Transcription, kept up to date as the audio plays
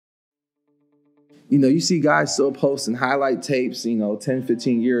you see guys still posting highlight tapes, 10,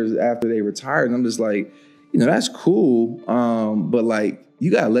 15 years after they retired. And I'm just like, that's cool. But like, you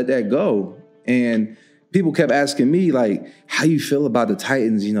got to let that go. And people kept asking me like, how you feel about the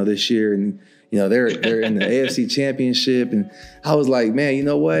Titans, this year. And, they're in the AFC Championship. And I was like, man, you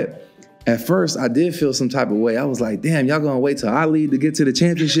know what? At first, I did feel some type of way. I was like, damn, y'all going to wait till I lead to get to the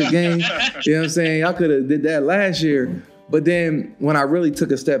championship game? You know what I'm saying? Y'all could have did that last year. But then when I really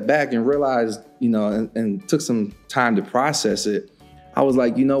took a step back and realized, and took some time to process it, I was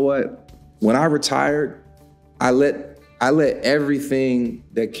like, you know what? When I retired, I let everything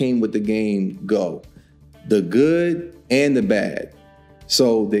that came with the game go, the good and the bad.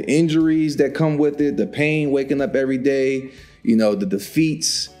 So the injuries that come with it, the pain waking up every day, the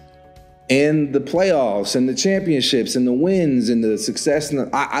defeats and the playoffs and the championships and the wins and the success. And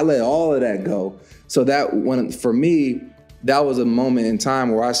I let all of that go. So for me, that was a moment in time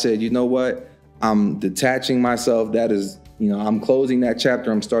where I said, you know what? I'm detaching myself. That is, I'm closing that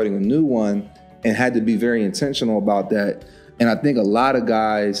chapter. I'm starting a new one, and had to be very intentional about that. And I think a lot of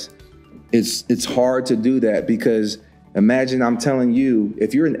guys, it's hard to do that, because imagine I'm telling you,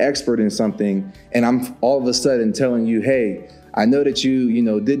 if you're an expert in something and I'm all of a sudden telling you, hey, I know that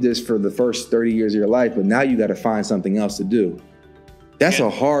you did this for the first 30 years of your life, but now you got to find something else to do. That's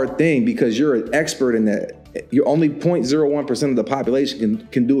a hard thing, because you're an expert in that. You're only 0.01% of the population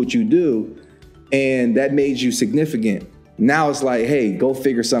can do what you do. And that made you significant. Now it's like, hey, go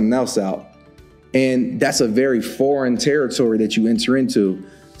figure something else out. And that's a very foreign territory that you enter into.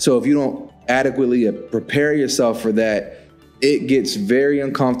 So if you don't adequately prepare yourself for that, it gets very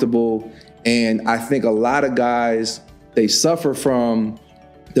uncomfortable. And I think a lot of guys, they suffer from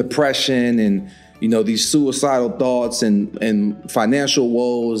depression and, these suicidal thoughts and financial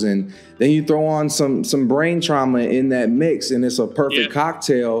woes. And then you throw on some brain trauma in that mix, and it's a perfect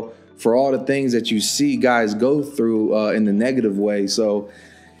cocktail for all the things that you see guys go through in the negative way. So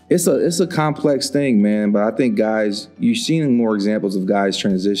it's a complex thing, man. But I think guys, you've seen more examples of guys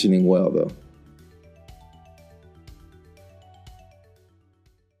transitioning well, though.